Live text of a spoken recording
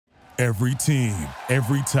Every team,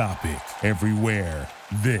 every topic, everywhere.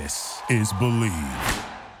 This is Believe.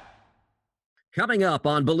 Coming up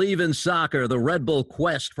on Believe in Soccer, the Red Bull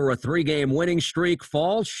quest for a 3-game winning streak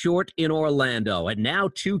falls short in Orlando, and now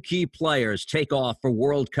 2 key players take off for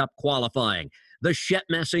World Cup qualifying. The Shep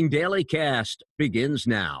Messing Daily Cast begins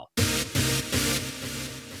now.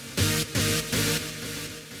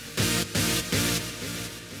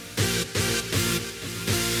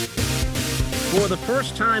 For the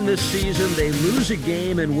first time this season, they lose a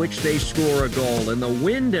game in which they score a goal. In the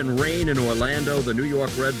wind and rain in Orlando, the New York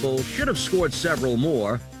Red Bulls should have scored several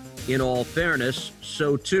more. In all fairness,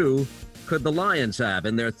 so too could the Lions have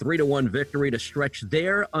in their 3-1 victory to stretch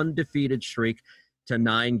their undefeated streak to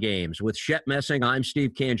 9 games. With Shep Messing, I'm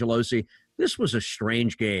Steve Cangelosi. This was a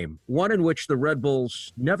strange game, one in which the Red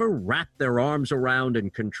Bulls never wrapped their arms around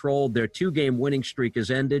and controlled. Their 2-game winning streak has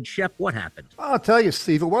ended. Shep, what happened? I'll tell you,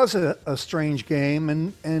 Steve, it was a strange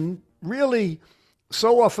game. And really,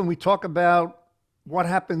 so often we talk about what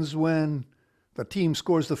happens when the team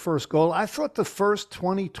scores the first goal. I thought the first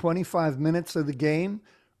 20, 25 minutes of the game,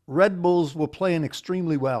 Red Bulls were playing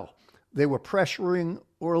extremely well. They were pressuring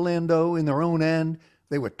Orlando in their own end.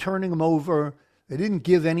 They were turning them over. They didn't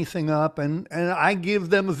give anything up, and I give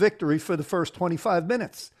them a victory for the first 25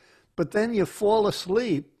 minutes. But then you fall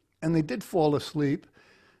asleep, and they did fall asleep.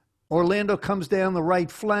 Orlando comes down the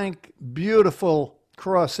right flank, beautiful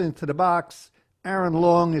cross into the box. Aaron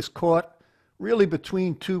Long is caught really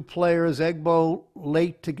between 2 players. Egbo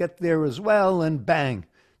late to get there as well, and bang.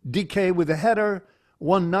 DK with a header,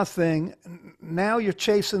 1-0. Now you're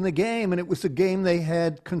chasing the game, and it was a game they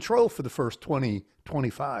had control for the first 20,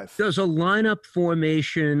 25. Does a lineup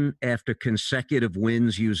formation after consecutive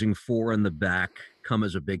wins using 4 in the back come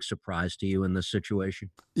as a big surprise to you in this situation?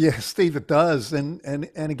 Yeah, Steve, it does. And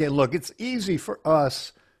again, look, it's easy for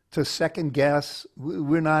us to second guess.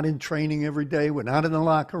 We're not in training every day. We're not in the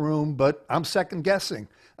locker room, but I'm second guessing.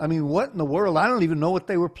 I mean, what in the world? I don't even know what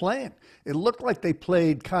they were playing. It looked like they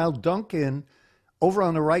played Kyle Duncan over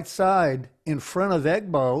on the right side in front of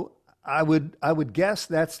Egbo. I would guess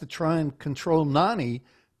that's to try and control Nani,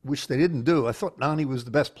 which they didn't do. I thought Nani was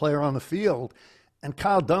the best player on the field. And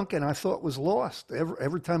Kyle Duncan, I thought, was lost.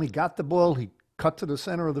 Every time he got the ball, he cut to the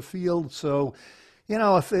center of the field. So, you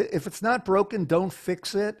know, if it's not broken, don't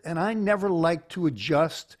fix it. And I never like to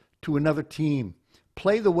adjust to another team.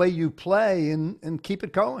 Play the way you play and keep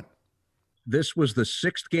it going. This was the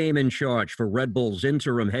 6th game in charge for Red Bull's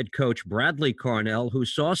interim head coach Bradley Carnell, who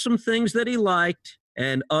saw some things that he liked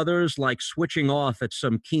and others, like switching off at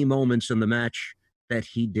some key moments in the match, that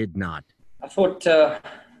he did not. I thought the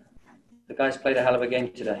guys played a hell of a game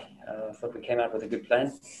today. I thought we came out with a good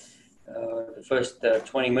plan. The first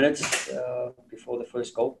 20 minutes before the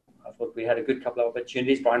first goal, I thought we had a good couple of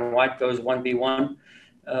opportunities. Brian White goes 1v1,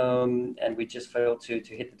 and we just failed to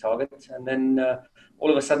hit the target. And then all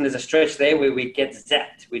of a sudden there's a stretch there where we get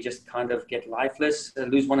zapped. We just kind of get lifeless,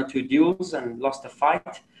 lose 1 or 2 duels and lost a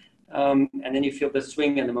fight. And then you feel the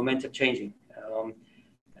swing and the momentum changing.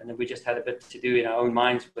 And then we just had a bit to do in our own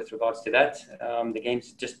minds with regards to that. The game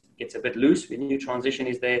just gets a bit loose. We knew transition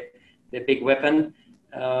is their big weapon.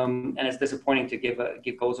 And it's disappointing to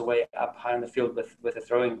give goals away up high on the field with the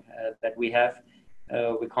throwing that we have.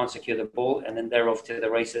 We can't secure the ball, and then they're off to the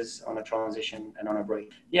races on a transition and on a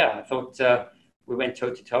break. Yeah, I thought we went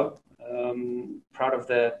toe-to-toe. Proud of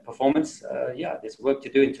the performance. There's work to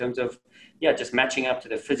do in terms of, just matching up to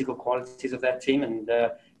the physical qualities of that team. And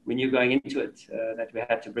we knew going into it that we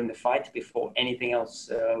had to bring the fight before anything else.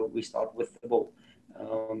 We start with the ball.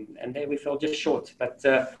 And there we fell just short. But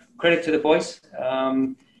credit to the boys.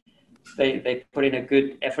 They put in a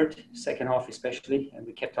good effort, second half especially, and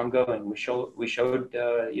we kept on going. We showed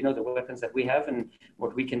the weapons that we have and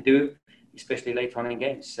what we can do, especially late on in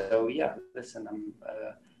games. So, listen, I'm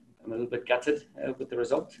a little bit gutted with the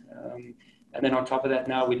result. And then on top of that,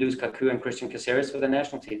 now we lose Kaku and Christian Caceres for the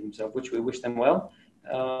national teams, of which we wish them well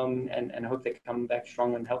and hope they come back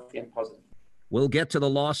strong and healthy and positive. We'll get to the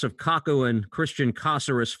loss of Kaku and Christian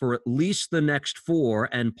Caceres for at least the next 4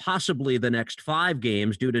 and possibly the next 5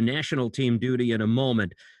 games due to national team duty in a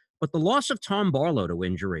moment. But the loss of Tom Barlow to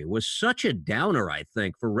injury was such a downer, I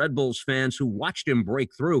think, for Red Bulls fans who watched him break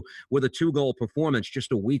through with a 2-goal performance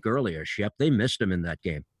just a week earlier, Shep. They missed him in that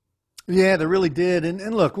game. Yeah, they really did.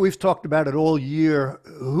 And look, we've talked about it all year.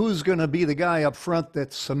 Who's going to be the guy up front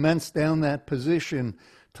that cements down that position?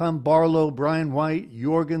 Tom Barlow, Brian White,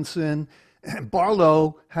 Jorgensen. And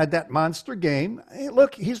Barlow had that monster game. Hey,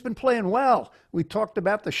 look, he's been playing well. We talked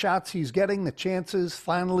about the shots he's getting, the chances.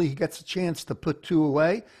 Finally, he gets a chance to put 2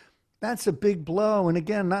 away. That's a big blow. And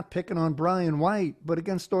again, not picking on Brian White, but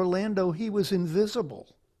against Orlando, he was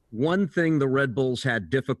invisible. One thing the Red Bulls had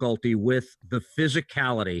difficulty with, the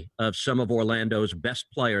physicality of some of Orlando's best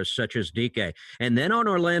players, such as Dike. And then on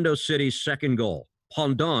Orlando City's second goal,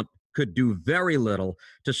 Pendant could do very little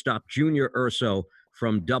to stop Junior Urso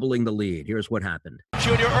from doubling the lead. Here's what happened.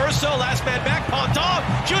 Junior Urso, last man back,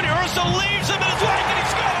 Pendant. Junior Urso leaves him and is waiting, and he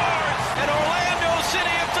scores! And Orlando City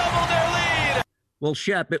have doubled their lead. Well,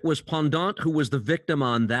 Shep, it was Pendant who was the victim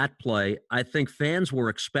on that play. I think fans were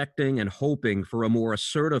expecting and hoping for a more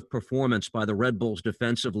assertive performance by the Red Bulls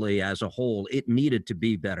defensively as a whole. It needed to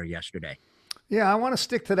be better yesterday. Yeah, I want to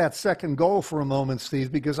stick to that second goal for a moment,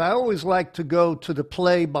 Steve, because I always like to go to the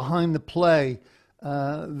play behind the play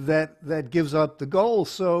that gives up the goal.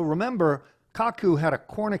 So remember, Kaku had a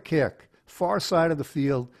corner kick, far side of the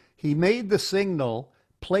field. He made the signal,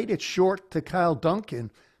 played it short to Kyle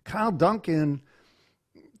Duncan. Kyle Duncan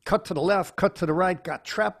cut to the left, cut to the right, got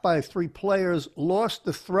trapped by three players, lost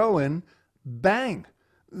the throw-in, bang.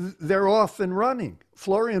 They're off and running.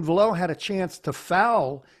 Florian Valot had a chance to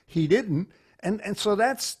foul. He didn't. And so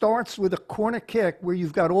that starts with a corner kick where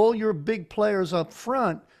you've got all your big players up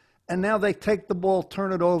front, and now they take the ball,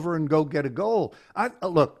 turn it over, and go get a goal.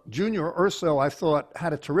 Look, Junior Urso, I thought,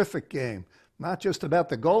 had a terrific game. Not just about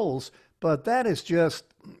the goals, but that is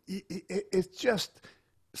it's just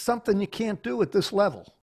something you can't do at this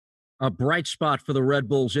level. A bright spot for the Red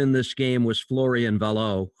Bulls in this game was Florian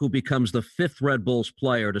Valot, who becomes the fifth Red Bulls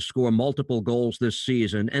player to score multiple goals this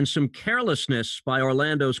season. And some carelessness by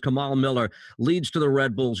Orlando's Kamal Miller leads to the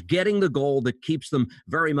Red Bulls getting the goal that keeps them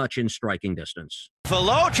very much in striking distance.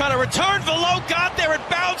 Valot trying to return. Valot got there. It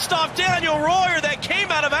bounced off Daniel Royer. That came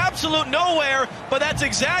out of absolute nowhere. But that's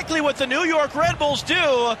exactly what the New York Red Bulls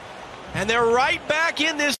do. And they're right back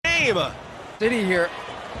in this game. City here.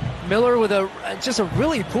 Miller with just a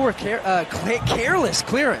really poor, careless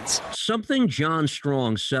clearance. Something John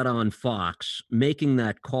Strong said on Fox, making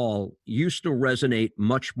that call, used to resonate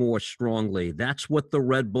much more strongly. That's what the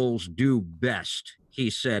Red Bulls do best,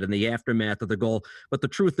 he said in the aftermath of the goal. But the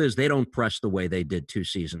truth is they don't press the way they did 2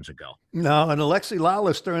 seasons ago. No, and Alexi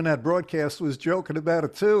Lalas during that broadcast was joking about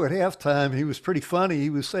it too. At halftime, he was pretty funny.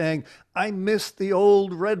 He was saying, I miss the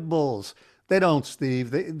old Red Bulls. They don't,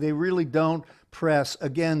 Steve. They really don't press.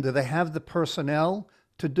 Again, do they have the personnel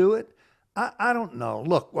to do it? I don't know.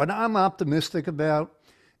 Look, what I'm optimistic about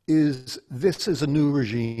is this is a new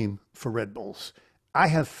regime for Red Bulls. I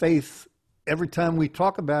have faith every time we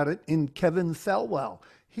talk about it in Kevin Thelwell.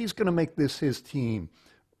 He's going to make this his team.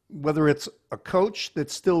 Whether it's a coach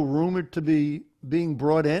that's still rumored to be being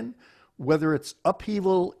brought in, whether it's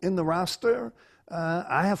upheaval in the roster,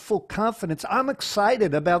 I have full confidence. I'm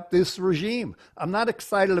excited about this regime. I'm not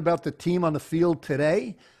excited about the team on the field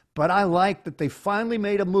today, but I like that they finally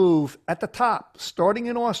made a move at the top, starting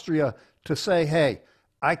in Austria, to say, hey,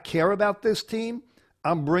 I care about this team.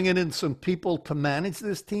 I'm bringing in some people to manage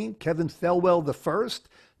this team. Kevin Thelwell the first.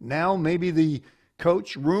 Now maybe the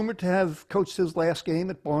coach, rumored to have coached his last game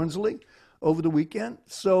at Barnsley over the weekend.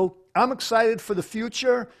 So I'm excited for the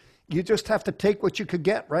future. You just have to take what you could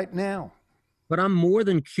get right now. But I'm more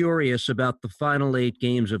than curious about the final 8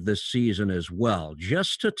 games of this season as well.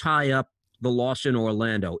 Just to tie up the loss in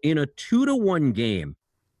Orlando, in a 2-1 game,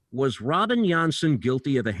 was Robin Janssen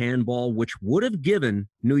guilty of a handball which would have given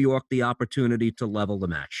New York the opportunity to level the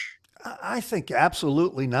match? I think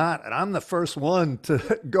absolutely not. And I'm the first one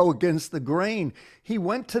to go against the grain. He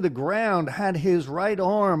went to the ground, had his right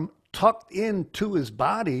arm tucked into his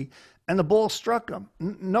body, and the ball struck him.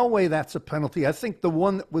 No way that's a penalty. I think the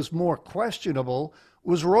one that was more questionable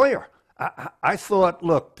was Royer. I thought,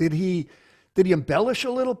 look, did he embellish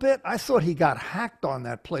a little bit? I thought he got hacked on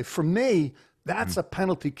that play. For me, that's a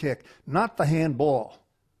penalty kick, not the handball.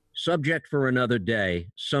 Subject for another day,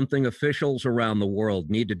 something officials around the world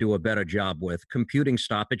need to do a better job with, computing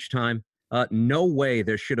stoppage time. No way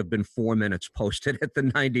there should have been 4 minutes posted at the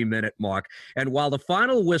 90-minute mark. And while the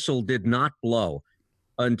final whistle did not blow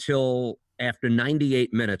until after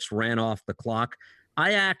 98 minutes ran off the clock,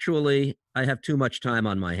 I have too much time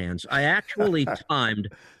on my hands. I actually timed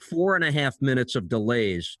 4.5 minutes of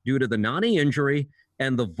delays due to the Nani injury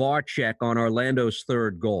and the VAR check on Orlando's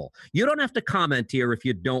third goal. You don't have to comment here if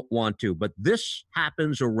you don't want to, but this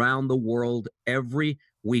happens around the world every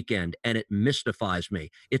weekend, and it mystifies me.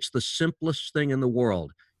 It's the simplest thing in the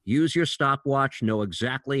world. Use your stopwatch, know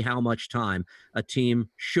exactly how much time a team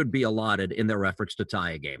should be allotted in their efforts to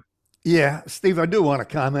tie a game. Yeah, Steve, I do want to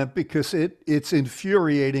comment because it's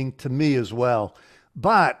infuriating to me as well.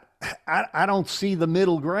 But I don't see the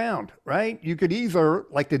middle ground, right? You could either,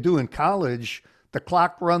 like they do in college, the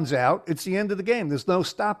clock runs out, it's the end of the game. There's no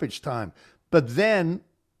stoppage time. But then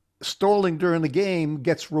stalling during the game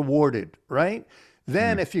gets rewarded, right?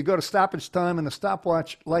 Then if you go to stoppage time and the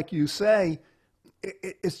stopwatch, like you say,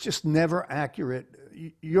 it's just never accurate.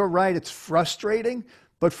 You're right, it's frustrating.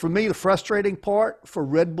 But for me, the frustrating part for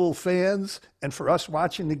Red Bull fans and for us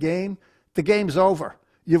watching the game's over.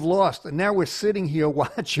 You've lost. And now we're sitting here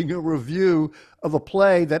watching a review of a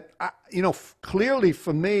play that, clearly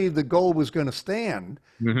for me, the goal was going to stand.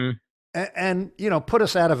 Mm-hmm. And, put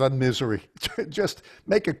us out of a misery. Just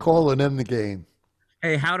make a call and end the game.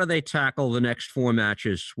 Hey, how do they tackle the next 4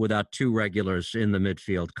 matches without 2 regulars in the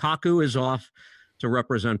midfield? Kaku is off to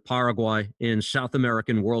represent Paraguay in South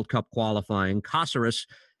American World Cup qualifying. Cáceres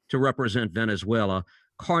to represent Venezuela.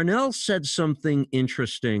 Carnell said something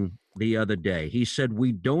interesting the other day. He said,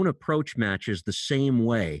 we don't approach matches the same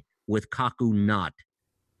way with Kaku not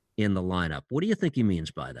in the lineup. What do you think he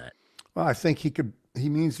means by that? Well, I think he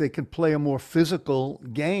means they could play a more physical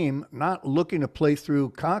game, not looking to play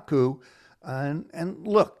through Kaku. And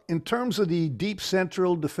look, in terms of the deep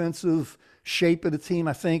central defensive shape of the team,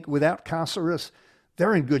 I think without Cáceres,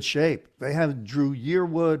 they're in good shape. They have Drew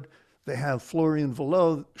Yearwood. They have Florian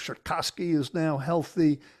Valot. Sierkowski is now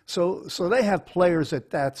healthy. So they have players at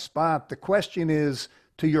that spot. The question is,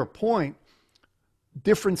 to your point,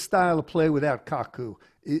 different style of play without Kaku.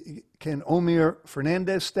 Can Omir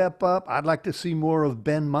Fernandez step up? I'd like to see more of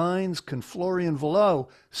Ben Mines. Can Florian Valot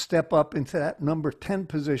step up into that number 10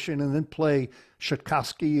 position and then play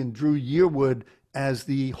Sierkowski and Drew Yearwood as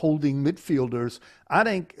the holding midfielders? I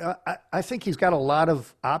think he's got a lot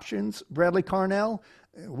of options, Bradley Carnell.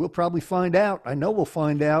 We'll probably find out. I know we'll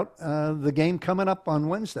find out the game coming up on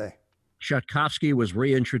Wednesday. Sierkowski was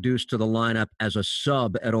reintroduced to the lineup as a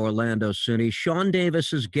sub at Orlando City. Sean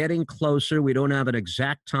Davis is getting closer. We don't have an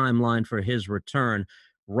exact timeline for his return.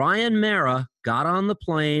 Ryan Meara got on the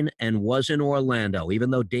plane and was in Orlando,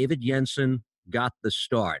 even though David Jensen got the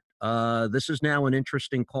start. This is now an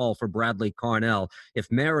interesting call for Bradley Carnell.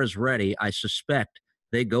 If Meara's ready, I suspect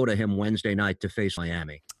they go to him Wednesday night to face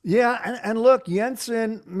Miami. Yeah, and look,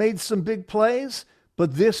 Jensen made some big plays,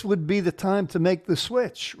 but this would be the time to make the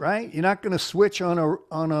switch, right? You're not going to switch on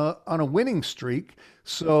a winning streak.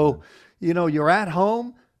 So, you're at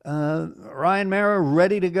home. Ryan Meara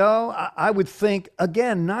ready to go. I would think,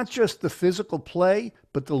 again, not just the physical play,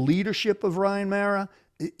 but the leadership of Ryan Meara.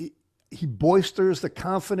 He boisters the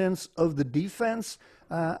confidence of the defense.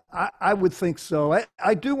 I would think so.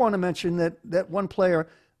 I do want to mention that one player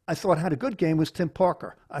I thought had a good game was Tim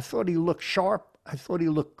Parker. I thought he looked sharp. I thought he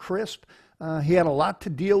looked crisp. He had a lot to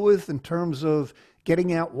deal with in terms of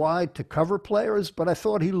getting out wide to cover players, but I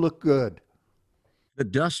thought he looked good. The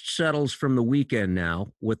dust settles from the weekend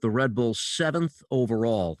now with the Red Bulls 7th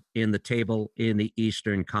overall in the table in the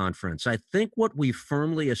Eastern Conference. I think what we've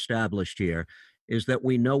firmly established here is that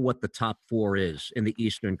we know what the top 4 is in the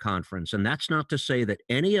Eastern Conference. And that's not to say that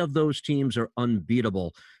any of those teams are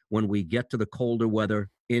unbeatable when we get to the colder weather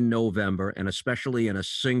in November, and especially in a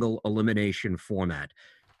single elimination format.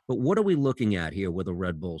 But what are we looking at here with the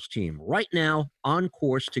Red Bulls team? Right now, on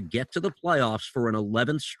course to get to the playoffs for an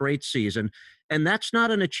 11th straight season, and that's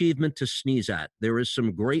not an achievement to sneeze at. There is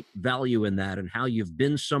some great value in that and how you've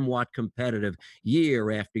been somewhat competitive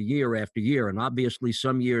year after year after year, and obviously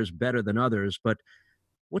some years better than others. But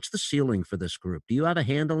what's the ceiling for this group? Do you have a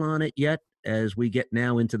handle on it yet as we get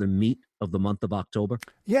now into the meat of the month of October?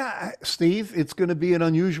 Yeah, Steve, it's going to be an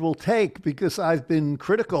unusual take because I've been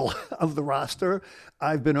critical of the roster.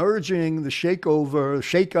 I've been urging the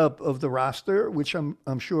shakeup of the roster, which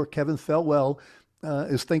I'm sure Kevin Thelwell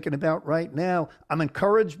is thinking about right now. I'm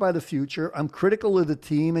encouraged by the future. I'm critical of the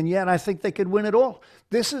team, and yet I think they could win it all.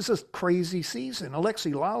 This is a crazy season.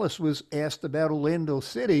 Alexi Lalas was asked about Orlando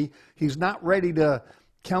City. He's not ready to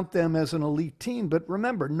count them as an elite team, but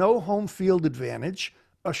remember, no home field advantage,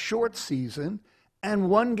 a short season, and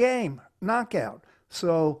 1 game knockout.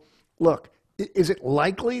 So, look, is it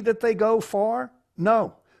likely that they go far?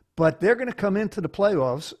 No, but they're going to come into the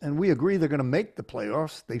playoffs, and we agree they're going to make the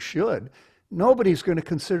playoffs. They should. Nobody's going to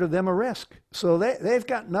consider them a risk. So they've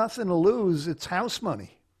got nothing to lose. It's house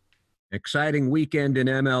money. Exciting weekend in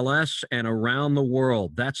MLS and around the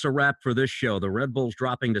world. That's a wrap for this show. The Red Bulls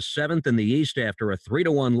dropping to 7th in the East after a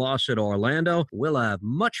 3-1 loss at Orlando. We'll have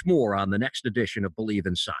much more on the next edition of Believe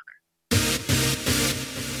in Soccer.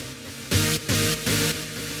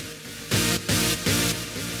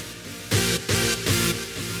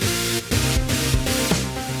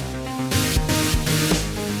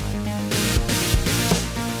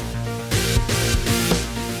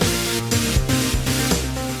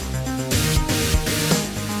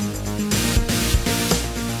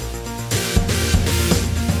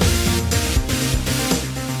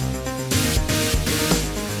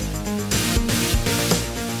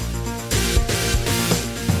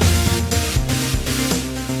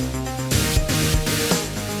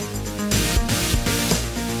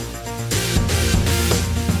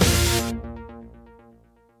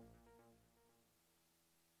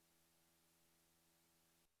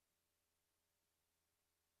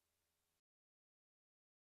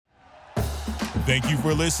 Thank you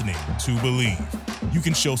for listening to Believe. You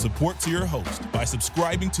can show support to your host by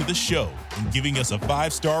subscribing to the show and giving us a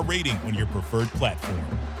 5-star rating on your preferred platform.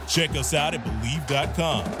 Check us out at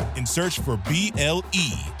Believe.com and search for BLEAV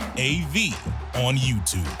on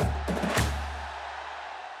YouTube.